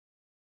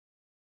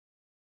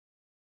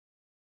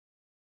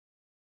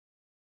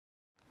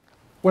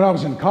When I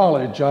was in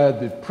college, I had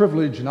the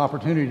privilege and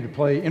opportunity to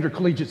play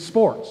intercollegiate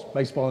sports,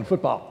 baseball and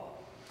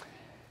football.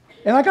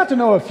 And I got to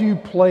know a few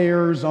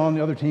players on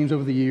the other teams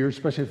over the years,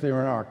 especially if they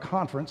were in our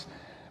conference.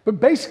 But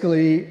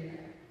basically,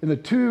 in the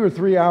 2 or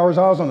 3 hours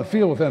I was on the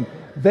field with them,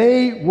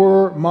 they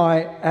were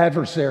my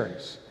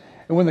adversaries.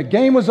 And when the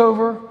game was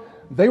over,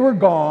 they were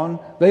gone.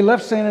 They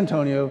left San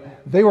Antonio.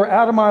 They were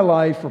out of my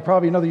life for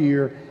probably another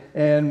year.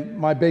 And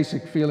my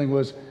basic feeling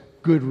was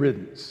good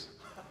riddance.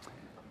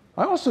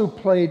 I also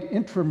played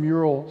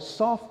intramural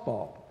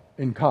softball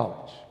in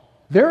college.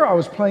 There I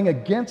was playing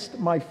against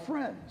my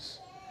friends.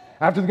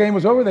 After the game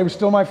was over, they were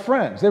still my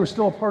friends. They were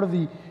still a part of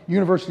the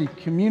university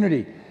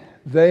community.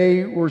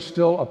 They were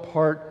still a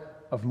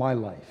part of my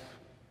life.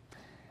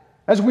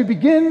 As we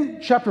begin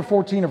chapter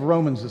 14 of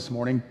Romans this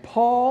morning,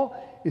 Paul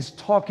is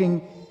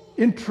talking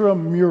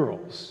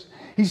intramurals.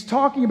 He's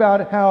talking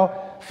about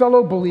how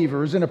fellow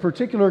believers in a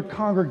particular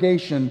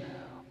congregation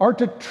are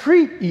to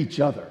treat each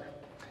other.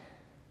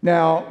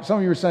 Now, some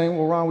of you are saying,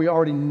 well, Ron, we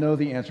already know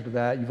the answer to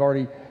that. You've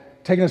already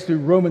taken us through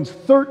Romans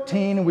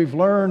 13, and we've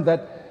learned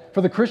that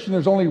for the Christian,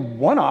 there's only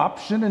one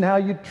option in how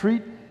you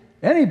treat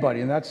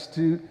anybody, and that's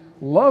to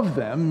love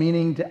them,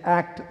 meaning to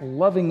act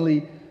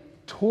lovingly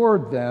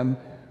toward them,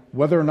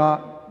 whether or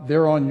not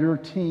they're on your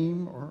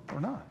team or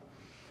not.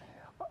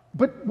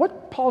 But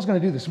what Paul's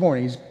going to do this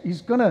morning,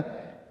 he's going to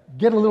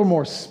get a little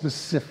more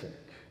specific.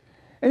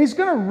 And he's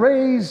going to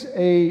raise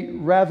a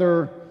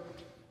rather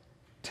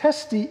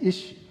testy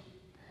issue.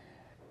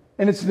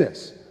 And it's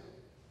this: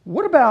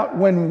 what about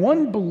when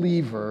one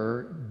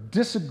believer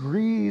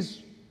disagrees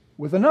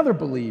with another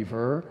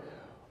believer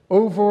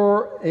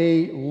over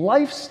a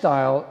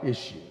lifestyle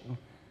issue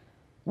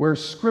where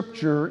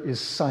Scripture is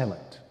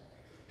silent?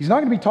 He's not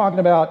going to be talking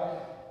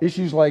about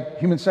issues like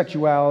human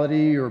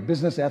sexuality or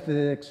business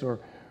ethics or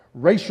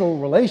racial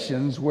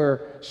relations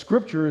where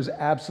Scripture is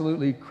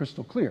absolutely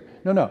crystal clear.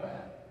 No.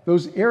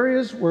 Those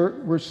areas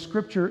where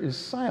Scripture is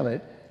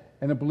silent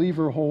and a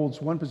believer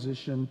holds one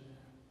position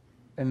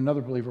and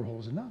another believer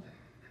holds another.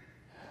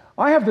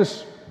 I have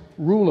this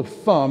rule of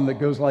thumb that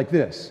goes like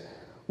this: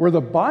 where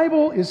the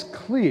Bible is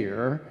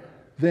clear,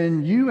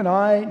 then you and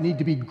I need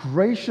to be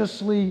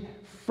graciously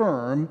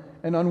firm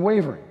and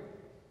unwavering.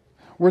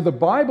 Where the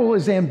Bible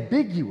is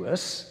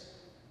ambiguous,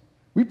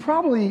 we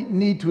probably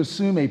need to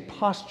assume a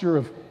posture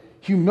of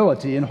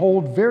humility and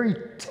hold very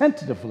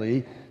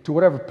tentatively to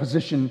whatever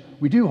position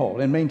we do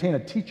hold and maintain a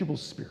teachable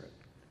spirit.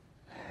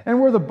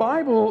 And where the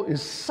Bible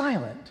is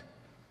silent,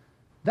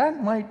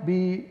 that might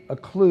be a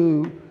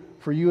clue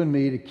for you and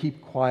me to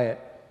keep quiet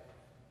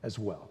as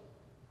well.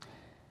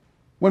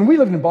 When we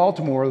lived in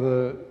Baltimore,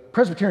 the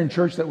Presbyterian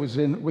church that was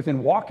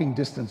within walking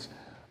distance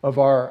of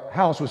our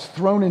house was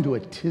thrown into a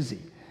tizzy.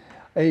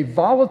 A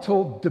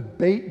volatile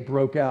debate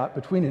broke out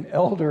between an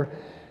elder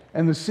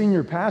and the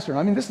senior pastor.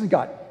 I mean, this thing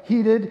got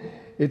heated.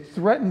 It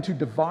threatened to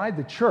divide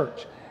the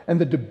church.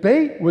 And the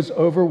debate was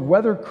over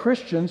whether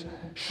Christians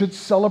should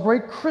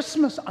celebrate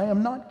Christmas. I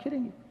am not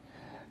kidding you.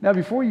 Now,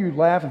 before you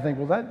laugh and think,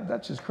 well,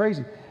 that's just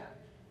crazy,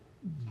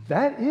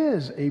 that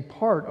is a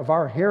part of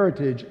our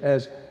heritage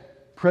as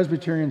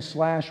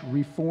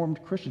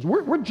Presbyterian/Reformed Christians.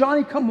 We're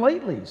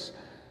Johnny-come-latelys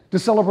to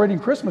celebrating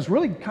Christmas,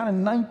 really kind of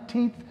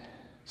 19th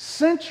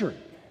century.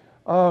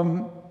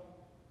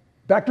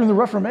 Back during the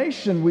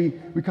Reformation,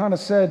 we kind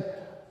of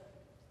said,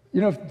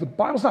 if the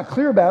Bible's not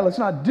clear about it, let's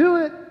not do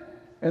it.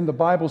 And the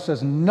Bible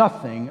says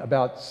nothing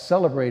about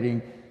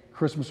celebrating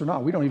Christmas or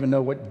not. We don't even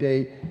know what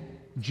day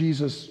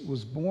Jesus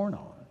was born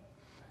on.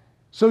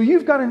 So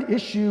you've got an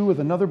issue with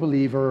another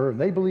believer,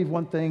 and they believe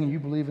one thing and you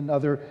believe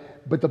another,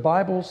 but the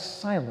Bible's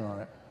silent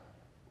on it.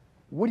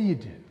 What do you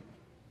do?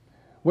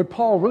 What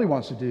Paul really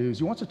wants to do is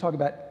he wants to talk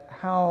about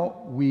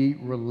how we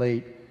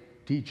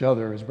relate to each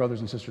other as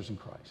brothers and sisters in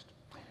Christ.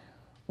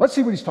 Let's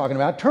see what he's talking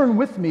about. Turn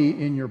with me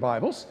in your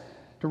Bibles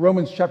to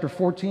Romans chapter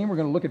 14. We're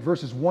going to look at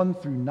verses 1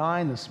 through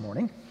 9 this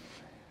morning.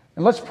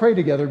 And let's pray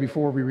together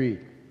before we read.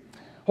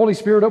 Holy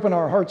Spirit, open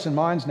our hearts and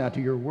minds now to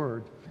your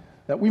word,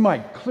 that we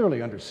might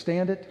clearly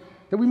understand it,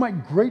 that we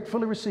might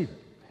gratefully receive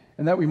it,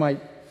 and that we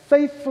might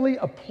faithfully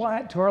apply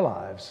it to our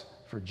lives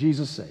for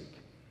Jesus'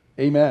 sake.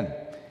 Amen.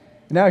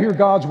 Now hear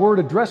God's word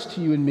addressed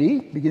to you and me,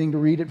 beginning to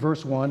read at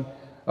verse 1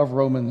 of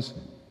Romans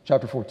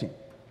chapter 14.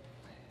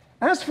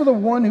 As for the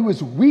one who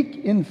is weak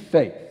in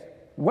faith,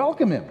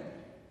 welcome him,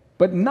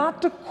 but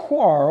not to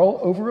quarrel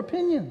over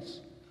opinions.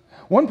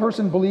 One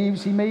person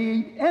believes he may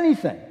eat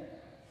anything,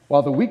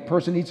 while the weak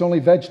person eats only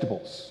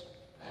vegetables.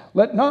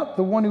 Let not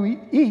the one who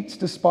eats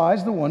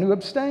despise the one who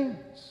abstains.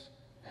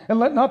 And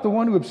let not the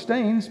one who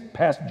abstains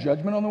pass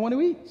judgment on the one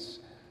who eats,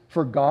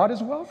 for God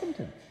has welcomed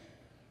him.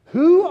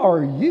 Who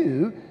are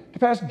you to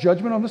pass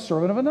judgment on the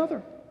servant of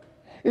another?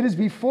 It is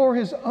before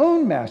his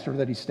own master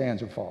that he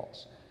stands or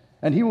falls,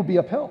 and he will be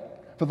upheld,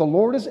 for the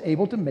Lord is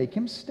able to make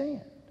him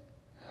stand.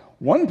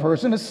 One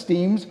person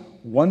esteems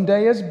one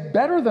day as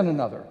better than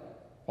another,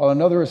 while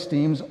another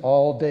esteems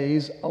all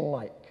days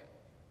alike.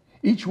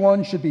 Each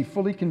one should be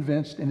fully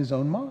convinced in his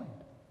own mind.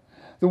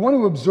 The one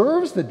who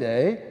observes the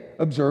day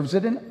observes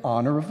it in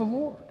honor of the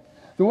Lord.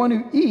 The one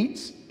who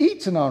eats,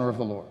 eats in honor of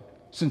the Lord,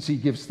 since he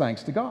gives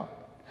thanks to God,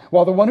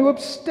 while the one who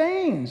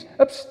abstains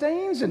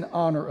in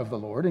honor of the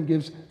Lord and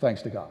gives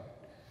thanks to God.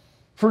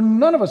 For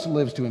none of us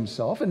lives to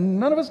himself, and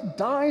none of us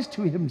dies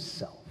to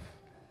himself.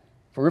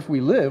 For if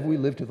we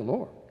live to the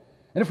Lord.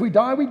 And if we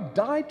die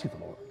to the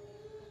Lord.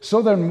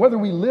 So then, whether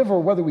we live or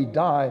whether we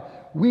die,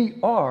 we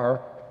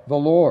are the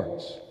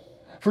Lord's.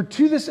 For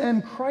to this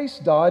end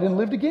Christ died and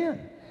lived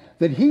again,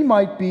 that he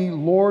might be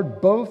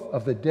Lord both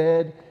of the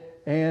dead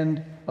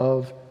and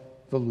of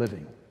the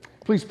living.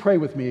 Please pray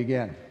with me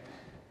again.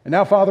 And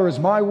now, Father, as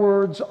my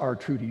words are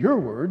true to your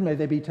word, may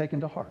they be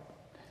taken to heart.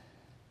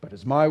 But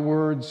as my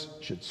words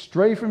should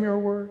stray from your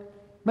word,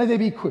 may they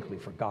be quickly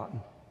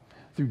forgotten.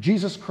 Through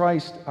Jesus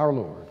Christ our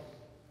Lord.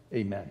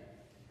 Amen.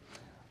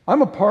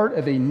 I'm a part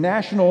of a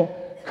national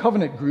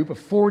covenant group of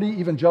 40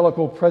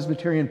 evangelical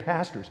Presbyterian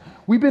pastors.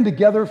 We've been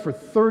together for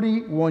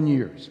 31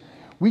 years.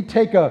 We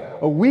take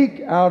a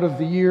week out of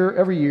the year,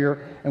 every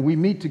year, and we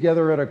meet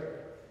together at a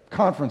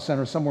conference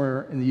center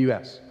somewhere in the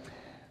U.S.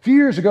 A few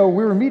years ago,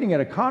 we were meeting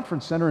at a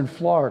conference center in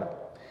Florida.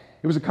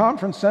 It was a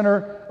conference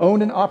center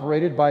owned and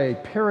operated by a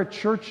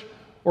parachurch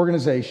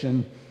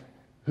organization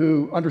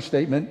who,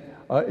 understatement,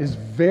 is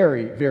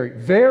very, very,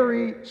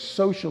 very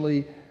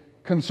socially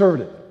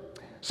conservative.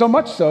 So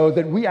much so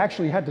that we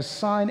actually had to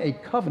sign a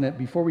covenant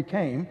before we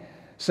came,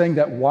 saying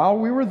that while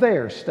we were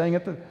there, staying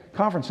at the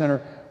conference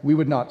center, we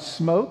would not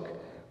smoke,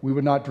 we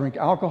would not drink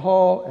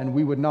alcohol, and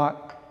we would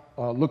not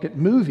look at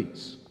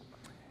movies,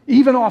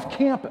 even off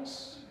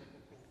campus.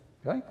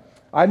 Okay?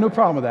 I had no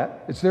problem with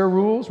that. It's their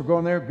rules. We're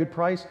going there, good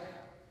price.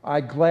 I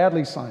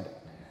gladly signed it.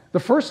 The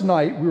first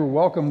night, we were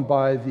welcomed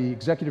by the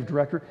executive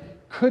director.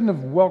 Couldn't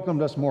have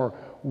welcomed us more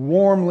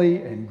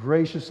warmly and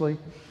graciously.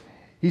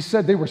 He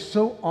said they were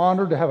so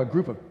honored to have a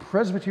group of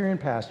Presbyterian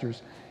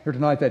pastors here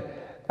tonight that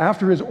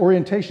after his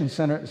orientation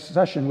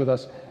session with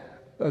us,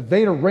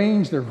 they'd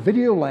arranged their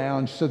video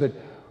lounge so that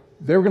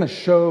they were going to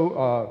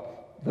show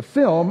the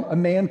film A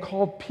Man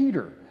Called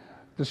Peter,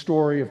 the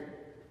story of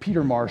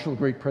Peter Marshall, a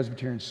great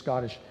Presbyterian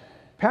Scottish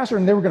pastor,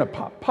 and they were going to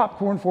pop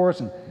popcorn for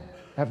us and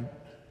have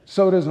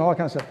sodas and all that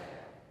kind of stuff.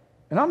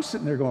 And I'm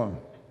sitting there going,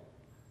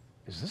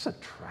 is this a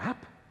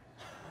trap?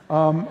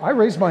 I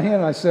raised my hand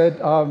and I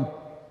said,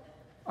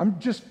 I'm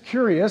just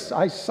curious.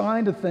 I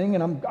signed a thing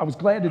and I was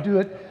glad to do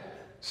it,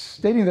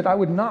 stating that I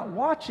would not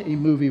watch a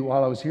movie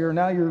while I was here.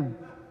 Now you're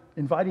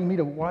inviting me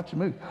to watch a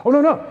movie. Oh,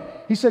 no.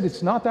 He said,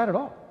 it's not that at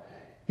all.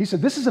 He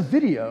said, this is a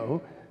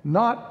video,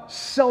 not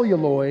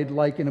celluloid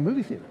like in a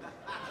movie theater.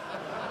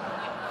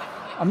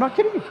 I'm not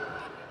kidding you.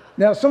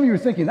 Now, some of you are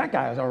thinking, that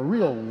guy is a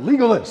real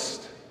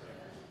legalist.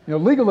 You know,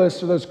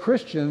 legalists are those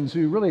Christians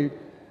who really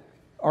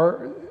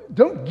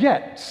don't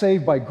get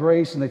saved by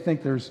grace, and they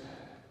think there's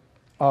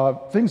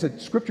things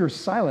that Scripture is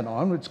silent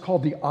on. It's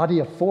called the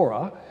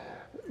adiaphora,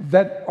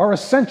 that are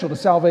essential to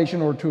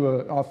salvation or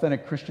to an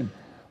authentic Christian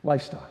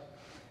lifestyle.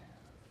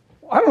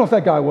 I don't know if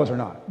that guy was or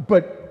not,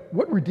 but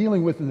what we're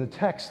dealing with in the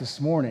text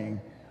this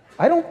morning,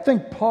 I don't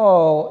think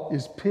Paul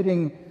is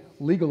pitting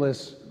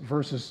legalists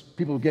versus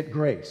people who get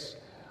grace.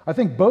 I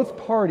think both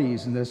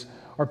parties in this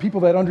are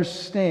people that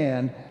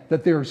understand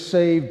that they're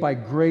saved by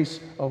grace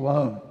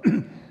alone.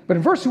 But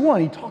in verse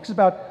 1, he talks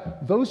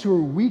about those who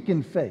are weak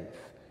in faith.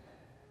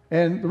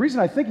 And the reason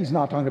I think he's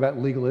not talking about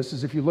legalists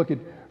is if you look at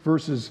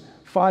verses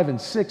 5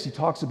 and 6, he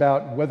talks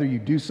about whether you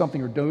do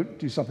something or don't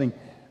do something.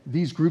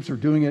 These groups are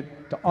doing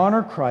it to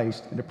honor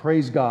Christ and to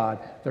praise God.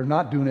 They're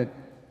not doing it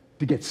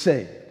to get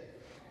saved.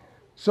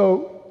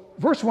 So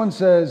verse 1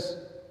 says,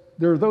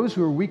 there are those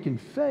who are weak in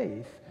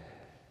faith.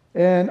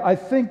 And I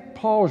think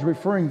Paul is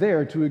referring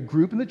there to a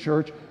group in the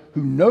church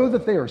who know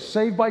that they are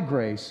saved by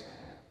grace,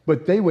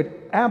 but they would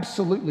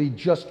absolutely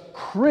just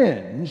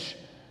cringe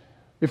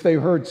if they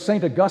heard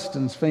St.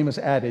 Augustine's famous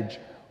adage,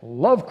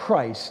 love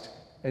Christ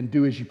and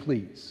do as you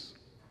please.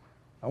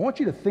 I want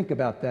you to think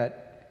about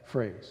that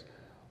phrase.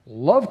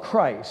 Love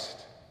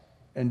Christ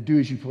and do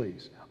as you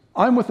please.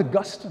 I'm with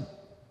Augustine.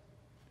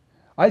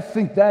 I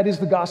think that is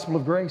the gospel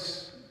of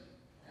grace.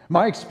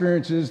 My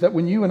experience is that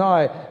when you and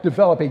I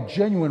develop a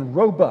genuine,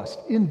 robust,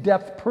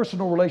 in-depth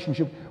personal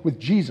relationship with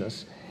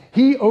Jesus,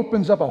 he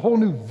opens up a whole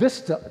new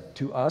vista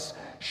to us,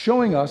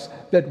 showing us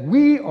that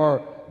we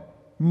are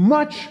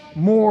much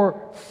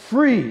more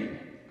free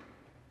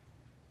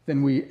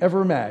than we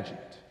ever imagined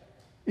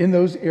in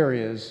those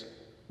areas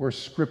where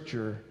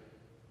Scripture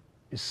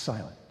is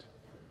silent.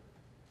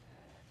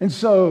 And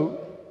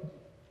so,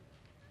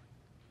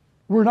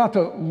 we're not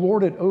to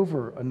lord it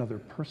over another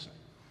person,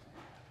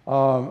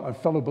 a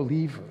fellow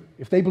believer,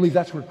 if they believe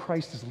that's where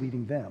Christ is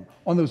leading them,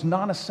 on those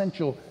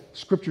non-essential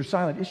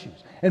Scripture-silent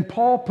issues. And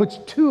Paul puts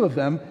two of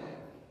them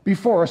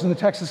before us in the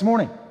text this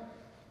morning.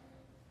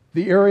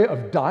 The area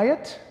of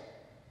diet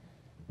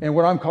and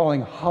what I'm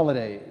calling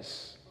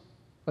holidays.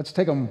 Let's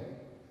take them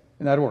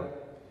in that order.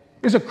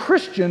 Is a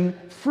Christian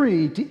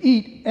free to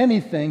eat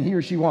anything he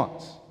or she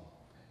wants?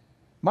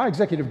 My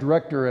executive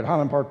director at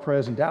Highland Park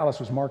Pres in Dallas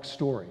was Mark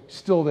Story,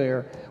 still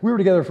there. We were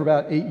together for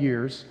about 8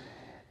 years.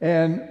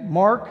 And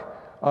Mark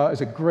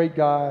is a great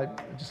guy.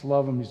 I just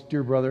love him. He's a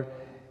dear brother.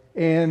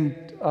 And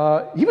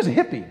he was a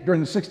hippie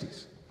during the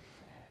 60s.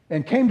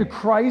 and came to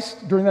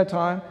Christ during that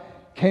time,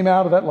 came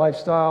out of that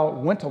lifestyle,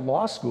 went to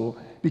law school,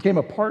 became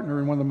a partner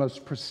in one of the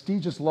most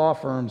prestigious law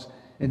firms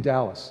in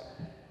Dallas.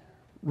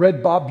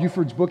 Read Bob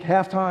Buford's book,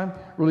 Halftime,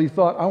 really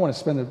thought, I want to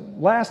spend the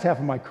last half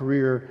of my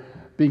career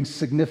being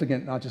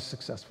significant, not just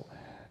successful.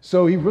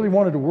 So he really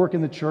wanted to work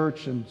in the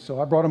church, and so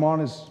I brought him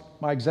on as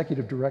my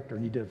executive director,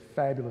 and he did a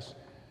fabulous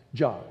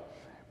job.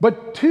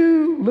 But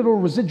two little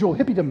residual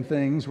hippiedom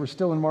things were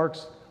still in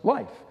Mark's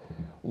life.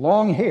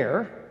 Long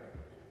hair.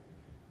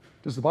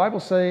 Does the Bible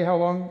say how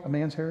long a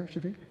man's hair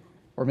should be?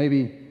 Or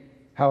maybe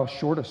how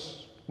short a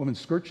woman's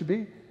skirt should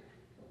be?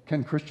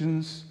 Can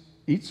Christians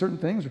eat certain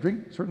things or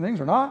drink certain things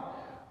or not?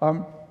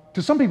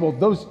 To some people,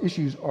 those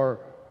issues are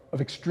of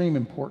extreme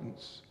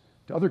importance.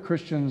 To other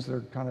Christians,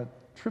 they're kind of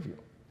trivial.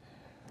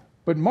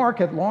 But Mark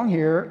had long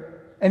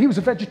hair, and he was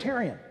a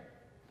vegetarian.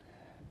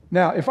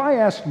 Now, if I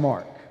asked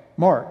Mark,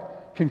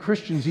 can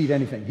Christians eat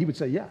anything? He would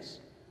say yes.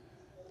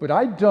 But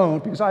I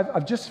don't, because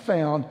I've just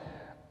found,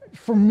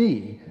 for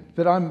me,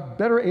 that I'm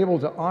better able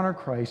to honor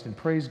Christ and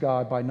praise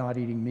God by not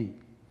eating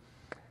meat.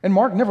 And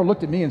Mark never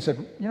looked at me and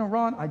said,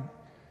 Ron,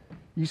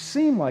 you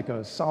seem like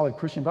a solid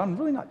Christian, but I'm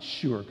really not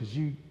sure because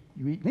you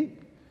eat meat.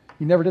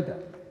 He never did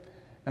that.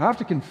 And I have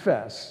to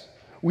confess,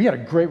 we had a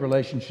great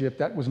relationship.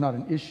 That was not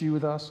an issue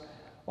with us,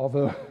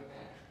 although there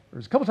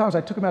was a couple times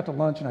I took him out to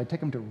lunch and I'd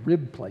take him to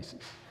rib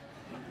places.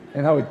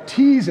 And I would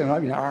tease him.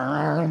 I'd be,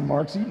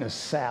 Mark's eating a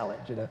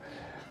salad,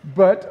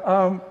 But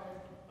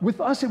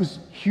with us, it was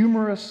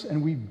humorous,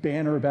 and we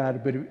banter about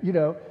it. But,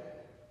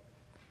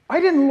 I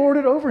didn't lord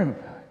it over him.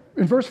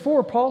 In verse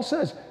 4, Paul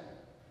says,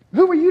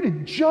 who are you to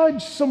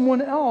judge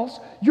someone else?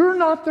 You're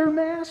not their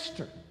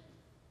master.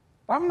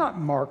 I'm not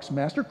Mark's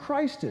master.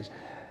 Christ is.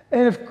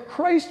 And if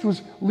Christ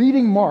was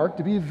leading Mark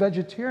to be a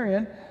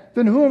vegetarian,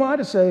 then who am I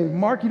to say,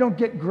 Mark, you don't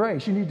get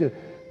grace. You need to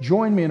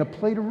join me in a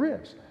plate of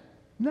ribs.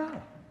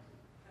 No.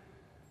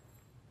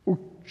 Or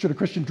should a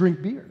Christian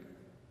drink beer?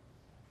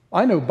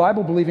 I know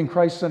Bible-believing,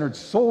 Christ-centered,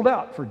 sold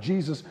out for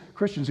Jesus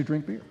Christians who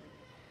drink beer.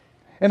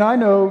 And I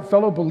know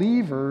fellow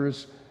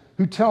believers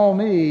who tell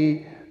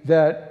me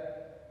that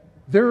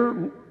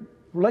their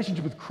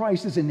relationship with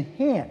Christ is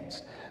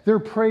enhanced. Their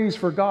praise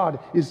for God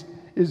is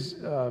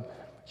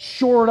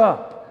shored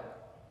up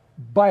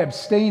by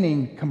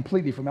abstaining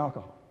completely from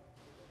alcohol.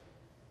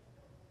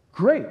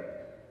 Great.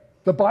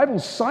 The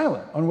Bible's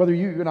silent on whether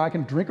you and I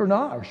can drink or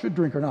not, or should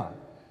drink or not.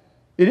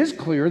 It is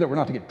clear that we're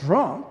not to get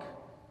drunk,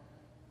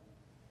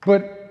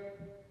 but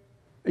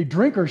a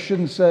drinker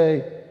shouldn't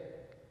say,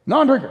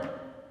 non-drinker,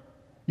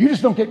 you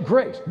just don't get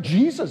grace.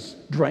 Jesus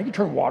drank, he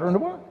turned water into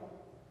wine.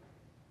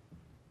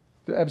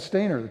 The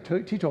abstainer, the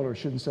teetotaler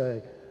shouldn't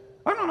say,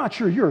 I'm not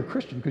sure you're a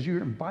Christian because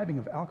you're imbibing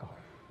of alcohol.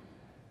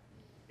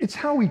 It's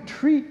how we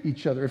treat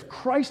each other. If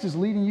Christ is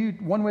leading you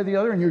one way or the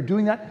other and you're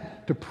doing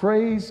that to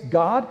praise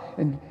God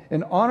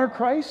and honor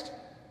Christ,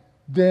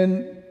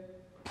 then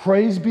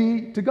praise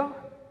be to God.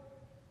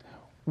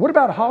 What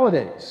about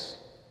holidays?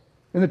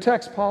 In the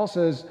text, Paul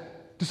says,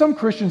 to some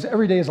Christians,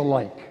 every day is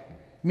alike,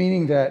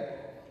 meaning that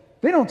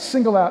they don't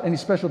single out any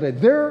special day.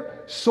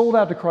 They're sold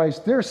out to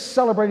Christ. They're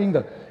celebrating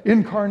the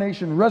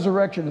incarnation,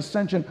 resurrection,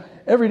 ascension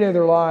every day of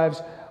their lives.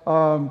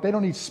 They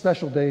don't need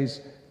special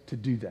days to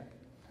do that.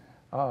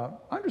 I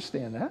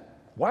understand that.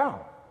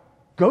 Wow.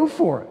 Go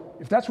for it,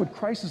 if that's what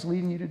Christ is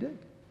leading you to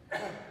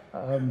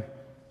do.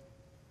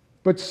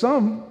 But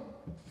some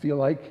feel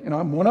like, and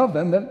I'm one of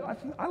them, that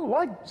I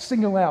like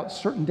singling out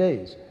certain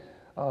days.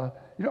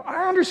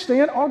 I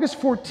understand August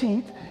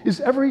 14th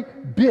is every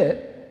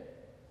bit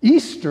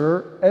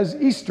Easter as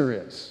Easter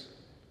is.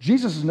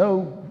 Jesus is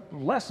no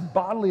less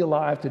bodily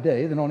alive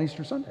today than on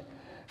Easter Sunday.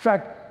 In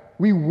fact,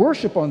 we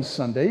worship on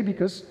Sunday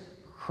because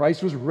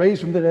Christ was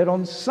raised from the dead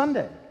on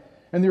Sunday.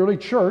 And the early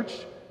church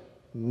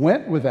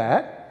went with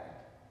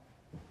that,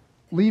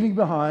 leaving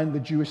behind the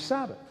Jewish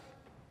Sabbath.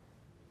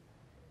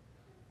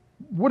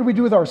 What do we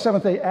do with our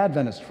Seventh-day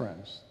Adventist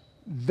friends?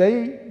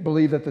 They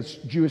believe that the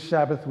Jewish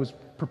Sabbath was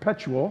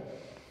perpetual,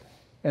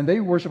 and they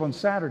worship on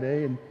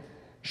Saturday. And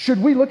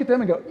should we look at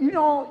them and go,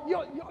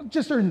 you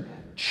just are in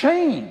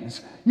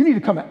chains. You need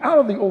to come out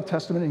of the Old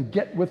Testament and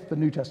get with the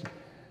New Testament.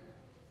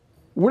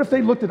 What if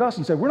they looked at us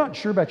and said, we're not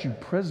sure about you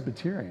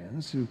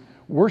Presbyterians who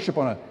worship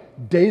on a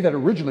day that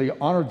originally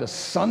honored the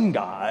sun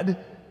god?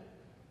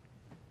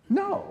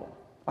 No.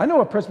 I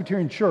know a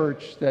Presbyterian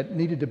church that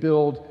needed to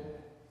build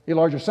a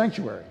larger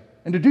sanctuary.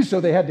 And to do so,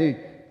 they had to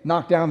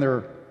knock down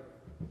their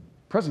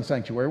present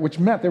sanctuary, which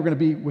meant they were going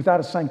to be without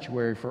a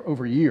sanctuary for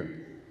over a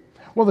year.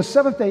 Well, the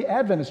Seventh-day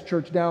Adventist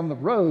church down the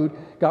road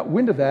got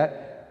wind of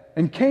that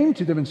and came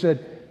to them and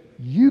said,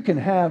 you can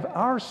have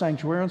our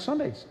sanctuary on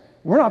Sundays.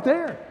 We're not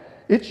there.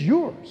 It's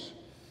yours.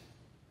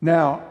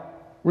 Now,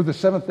 were the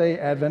Seventh-day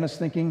Adventists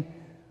thinking,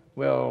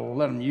 well,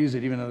 let them use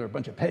it even though they're a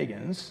bunch of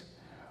pagans?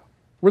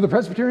 Were the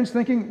Presbyterians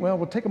thinking, well,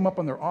 we'll take them up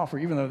on their offer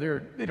even though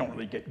they don't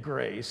really get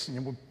grace,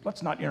 and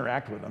let's not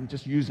interact with them,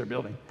 just use their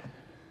building?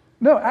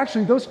 No,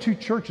 actually, those two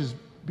churches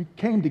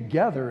came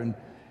together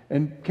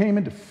and came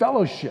into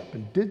fellowship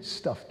and did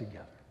stuff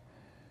together.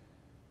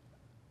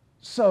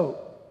 So,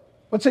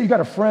 let's say you got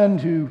a friend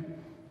who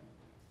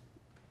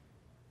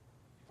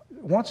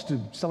wants to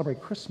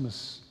celebrate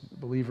Christmas,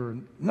 believer,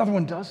 and another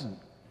one doesn't.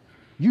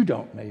 You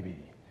don't, maybe.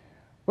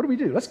 What do we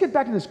do? Let's get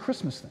back to this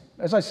Christmas thing.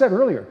 As I said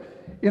earlier,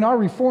 in our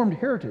Reformed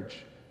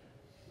heritage,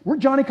 we're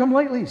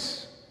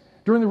Johnny-come-latelys.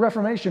 During the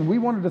Reformation, we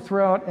wanted to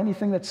throw out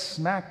anything that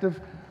smacked of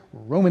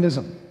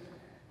Romanism.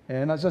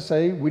 And as I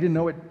say, we didn't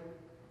know what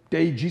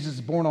day Jesus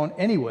was born on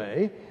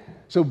anyway.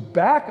 So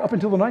back up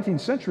until the 19th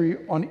century,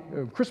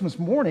 on Christmas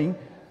morning,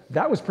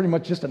 that was pretty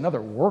much just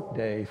another work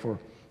day for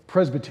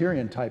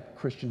Presbyterian-type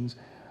Christians,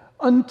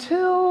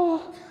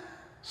 until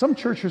some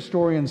church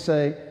historians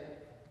say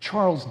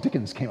Charles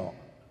Dickens came along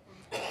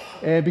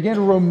and began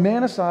to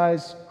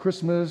romanticize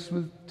Christmas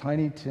with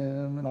Tiny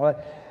Tim and all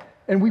that.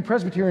 And we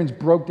Presbyterians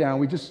broke down.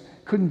 We just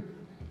couldn't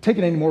take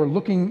it anymore,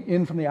 looking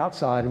in from the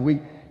outside, and we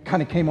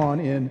kind of came on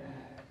in,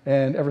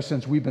 and ever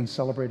since we've been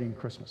celebrating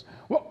Christmas.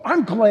 Well,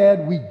 I'm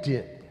glad we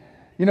did.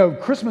 You know,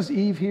 Christmas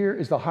Eve here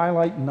is the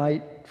highlight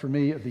night for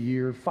me of the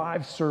year,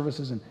 5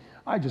 services, and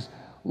I just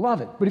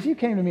love it. But if you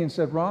came to me and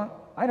said, Ron,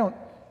 I don't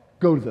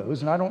go to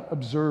those, and I don't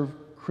observe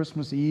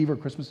Christmas Eve or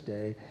Christmas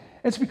Day,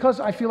 it's because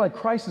I feel like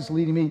Christ is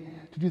leading me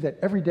to do that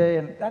every day,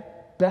 and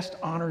that best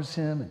honors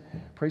him and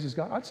praises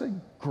God, I'd say,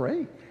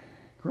 great.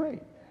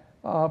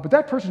 But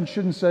that person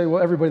shouldn't say,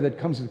 well, everybody that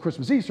comes to the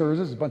Christmas Eve service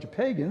is a bunch of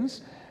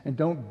pagans and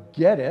don't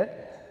get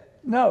it.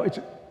 No,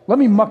 let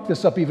me muck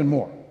this up even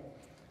more.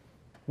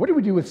 What do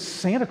we do with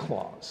Santa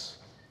Claus?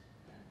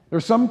 There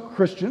are some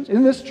Christians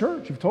in this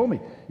church who've told me,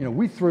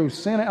 we throw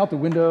Santa out the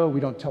window, we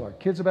don't tell our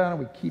kids about it,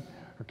 we keep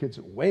our kids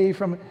away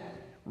from it,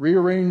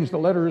 rearrange the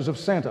letters of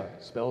Santa,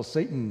 spell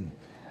Satan.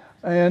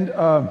 And,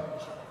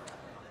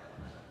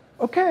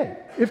 okay,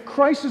 if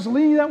Christ is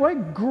leading you that way,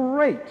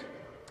 great.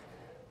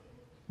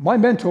 My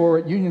mentor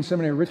at Union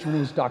Seminary Richmond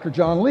was Dr.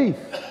 John Leith,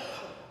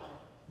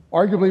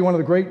 arguably one of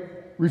the great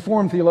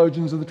Reformed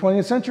theologians of the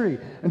 20th century.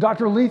 And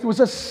Dr. Leith was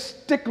a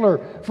stickler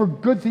for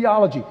good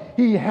theology.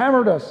 He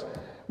hammered us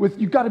with,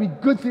 you've got to be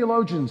good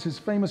theologians. His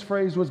famous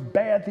phrase was,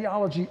 bad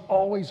theology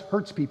always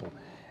hurts people.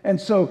 And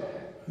so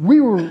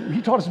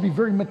he taught us to be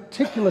very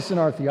meticulous in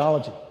our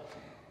theology.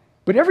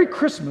 But every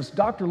Christmas,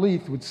 Dr.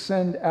 Leith would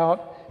send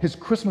out his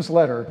Christmas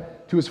letter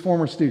to his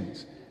former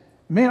students.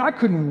 Man, I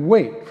couldn't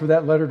wait for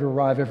that letter to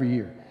arrive every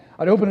year.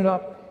 I'd open it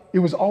up. It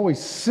was always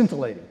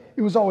scintillating.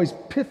 It was always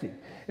pithy.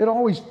 It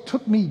always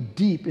took me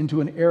deep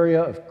into an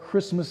area of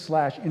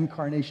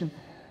Christmas/incarnation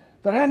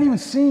that I hadn't even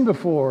seen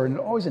before, and it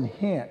always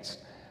enhanced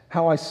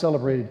how I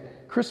celebrated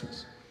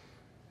Christmas.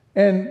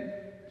 And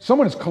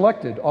someone has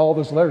collected all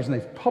those letters, and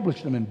they've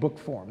published them in book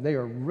form. They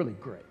are really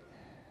great.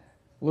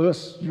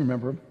 Lewis, you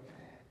remember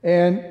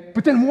him.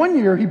 But then one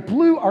year, he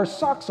blew our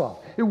socks off.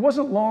 It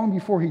wasn't long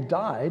before he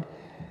died,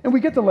 and we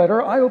get the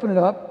letter. I open it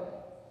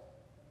up,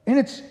 and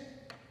it's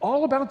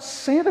all about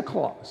Santa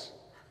Claus.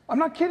 I'm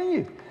not kidding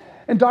you.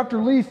 And Dr.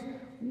 Leith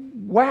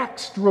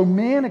waxed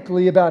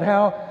romantically about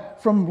how,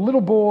 from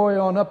little boy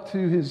on up to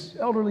his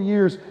elderly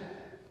years,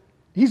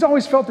 he's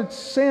always felt that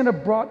Santa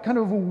brought kind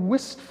of a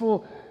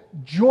wistful,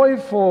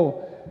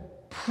 joyful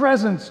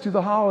presence to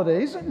the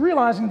holidays,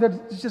 realizing that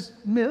it's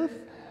just myth.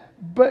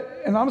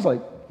 And I was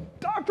like,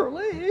 Dr.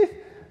 Leith?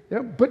 Yeah,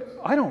 but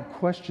I don't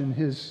question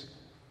his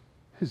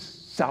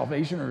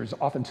salvation or his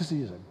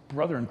authenticity as a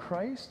brother in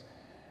Christ.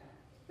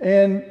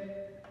 And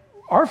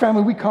our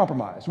family, we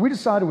compromised. We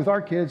decided with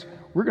our kids,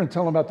 we're going to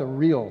tell them about the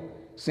real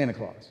Santa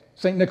Claus,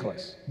 St.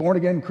 Nicholas,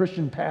 born-again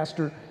Christian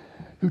pastor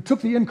who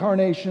took the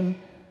incarnation,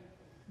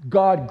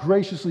 God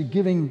graciously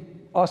giving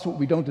us what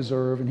we don't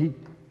deserve, and he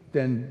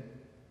then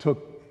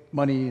took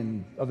money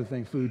and other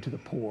things, food, to the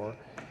poor.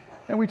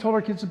 And we told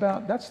our kids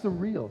that's the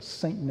real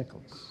St.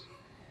 Nicholas.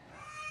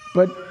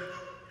 But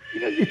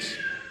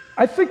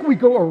I think we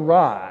go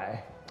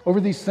awry over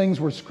these things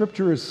where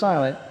Scripture is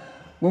silent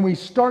when we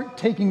start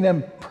taking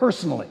them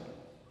personally.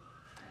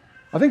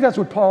 I think that's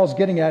what Paul's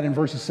getting at in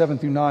verses 7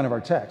 through 9 of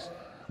our text,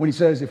 when he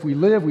says, if we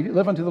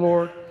live unto the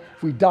Lord.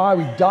 If we die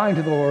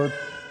unto the Lord.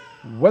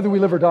 Whether we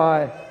live or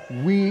die,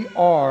 we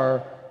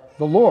are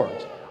the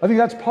Lord's. I think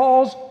that's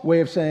Paul's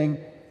way of saying,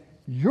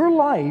 your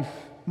life,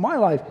 my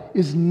life,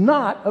 is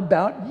not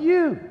about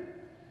you.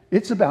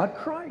 It's about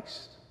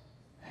Christ.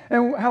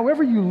 And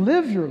however you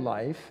live your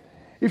life,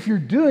 if you're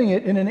doing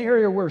it in an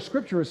area where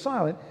Scripture is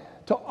silent,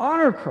 to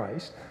honor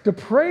Christ, to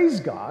praise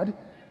God,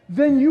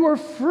 then you are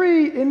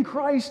free in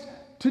Christ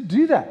to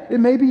do that. It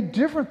may be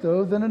different,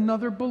 though, than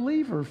another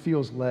believer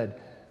feels led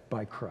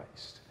by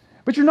Christ.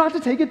 But you're not to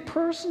take it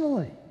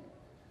personally.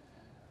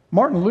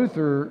 Martin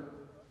Luther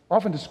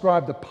often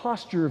described the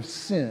posture of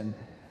sin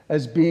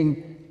as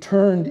being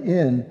turned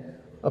in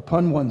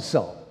upon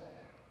oneself.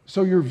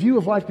 So your view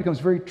of life becomes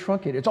very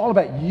truncated. It's all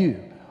about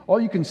you. All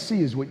you can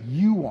see is what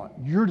you want,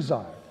 your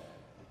desire.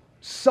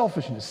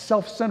 Selfishness,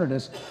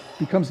 self-centeredness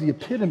becomes the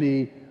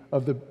epitome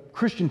of the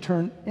Christian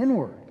turn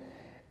inward.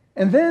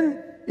 And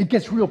then it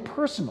gets real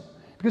personal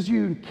because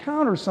you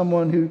encounter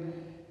someone who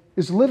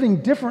is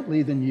living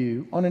differently than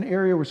you on an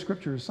area where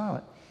Scripture is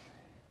silent.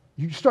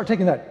 You start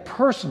taking that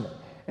personally,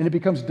 and it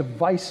becomes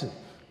divisive.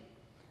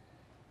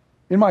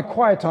 In my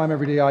quiet time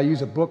every day, I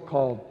use a book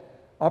called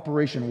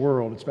Operation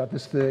World. It's about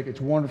this thick. It's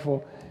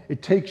wonderful.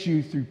 It takes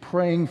you through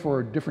praying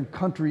for a different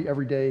country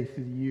every day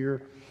through the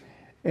year.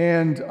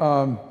 And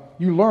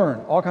you learn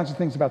all kinds of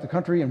things about the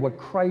country and what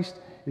Christ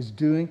is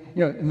doing.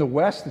 You know, in the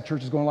West, the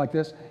church is going like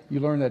this. You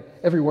learn that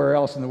everywhere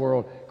else in the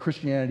world,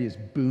 Christianity is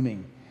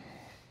booming.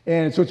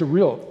 And so it's a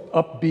real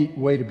upbeat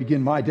way to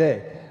begin my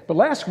day. But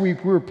last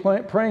week, we were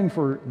praying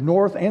for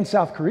North and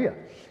South Korea.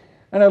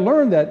 And I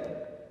learned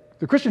that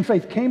the Christian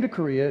faith came to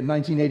Korea in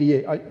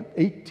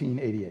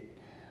 1888.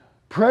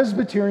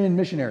 Presbyterian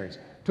missionaries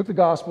took the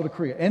gospel to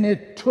Korea, and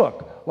it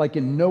took like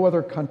in no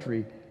other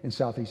country in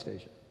Southeast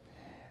Asia.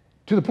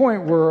 To the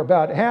point where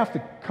about half the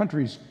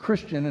country's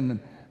Christian, and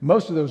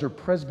most of those are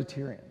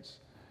Presbyterians.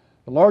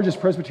 The largest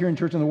Presbyterian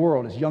church in the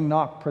world is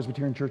Yongnok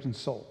Presbyterian Church in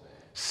Seoul.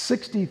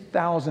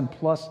 60,000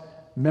 plus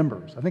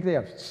members. I think they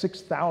have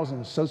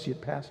 6,000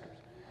 associate pastors.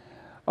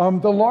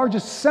 The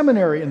largest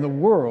seminary in the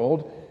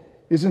world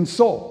is in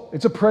Seoul.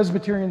 It's a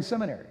Presbyterian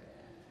seminary.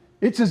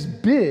 It's as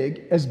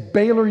big as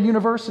Baylor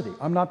University.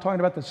 I'm not talking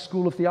about the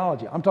School of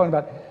Theology. I'm talking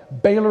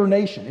about Baylor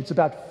Nation. It's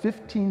about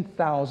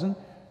 15,000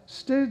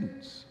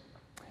 students.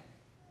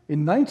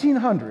 In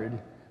 1900,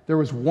 there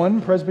was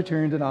one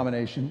Presbyterian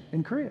denomination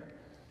in Korea,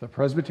 the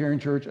Presbyterian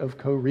Church of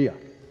Korea.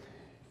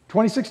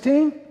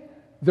 2016,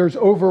 there's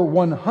over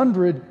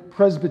 100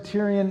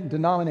 Presbyterian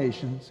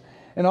denominations,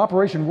 and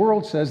Operation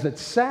World says that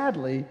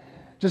sadly,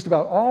 just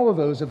about all of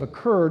those have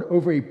occurred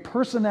over a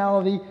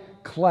personality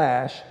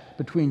clash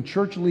between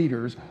church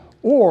leaders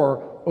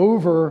or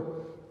over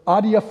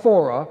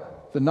adiaphora,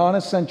 the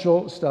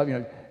non-essential stuff. You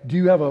know, do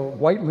you have a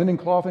white linen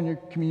cloth on your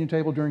communion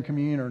table during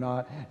communion or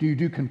not? Do you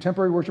do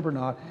contemporary worship or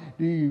not?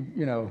 Do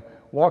you,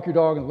 walk your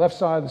dog on the left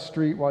side of the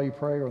street while you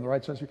pray or on the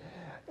right side of the street?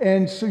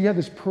 And so you have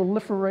this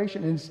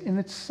proliferation, and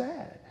it's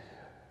sad.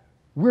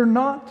 We're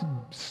not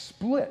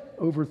split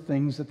over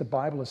things that the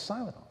Bible is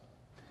silent on.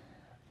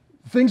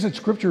 Things that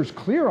Scripture is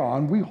clear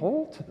on, we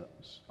hold to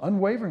those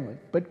unwaveringly,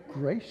 but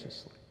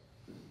graciously.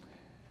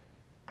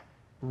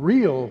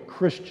 Real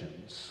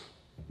Christians,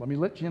 let me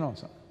let you in on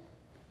something.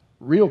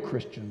 Real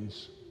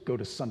Christians go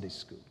to Sunday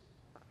school.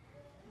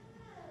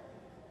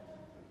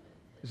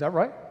 Is that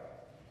right?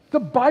 The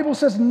Bible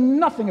says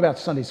nothing about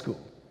Sunday school.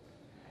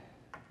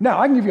 Now,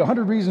 I can give you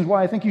 100 reasons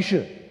why I think you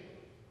should.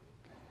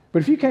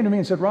 But if you came to me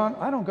and said, Ron,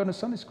 I don't go to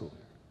Sunday school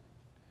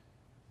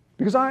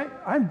because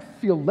I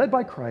feel led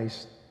by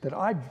Christ that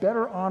I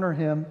better honor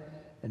him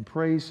and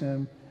praise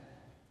him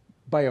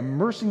by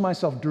immersing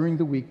myself during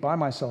the week by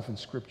myself in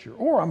Scripture,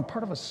 or I'm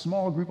part of a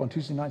small group on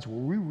Tuesday nights where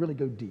we really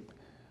go deep,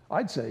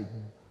 I'd say,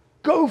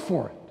 go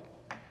for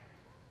it.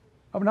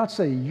 I would not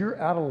say you're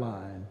out of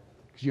line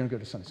because you don't go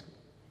to Sunday school.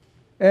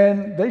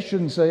 And they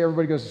shouldn't say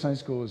everybody goes to Sunday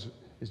school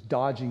is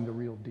dodging the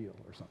real deal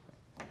or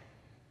something.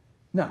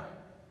 No.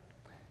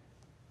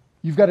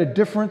 You've got a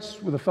difference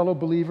with a fellow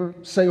believer,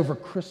 say over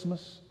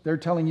Christmas. They're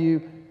telling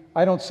you,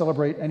 I don't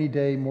celebrate any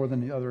day more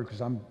than the other because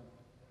I'm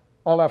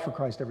all out for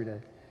Christ every day.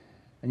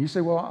 And you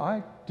say, well,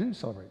 I do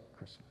celebrate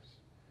Christmas.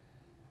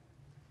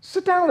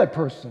 Sit down with that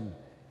person.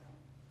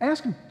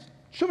 Ask him,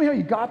 show me how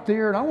you got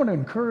there, and I want to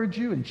encourage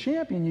you and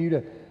champion you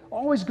to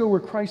always go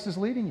where Christ is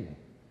leading you.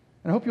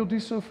 And I hope you'll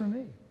do so for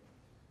me.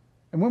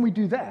 And when we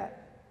do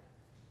that,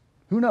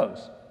 who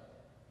knows?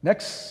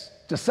 Next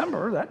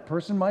December, that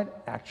person might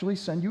actually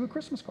send you a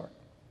Christmas card.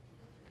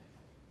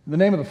 In the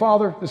name of the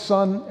Father, the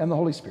Son, and the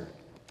Holy Spirit.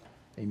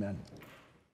 Amen.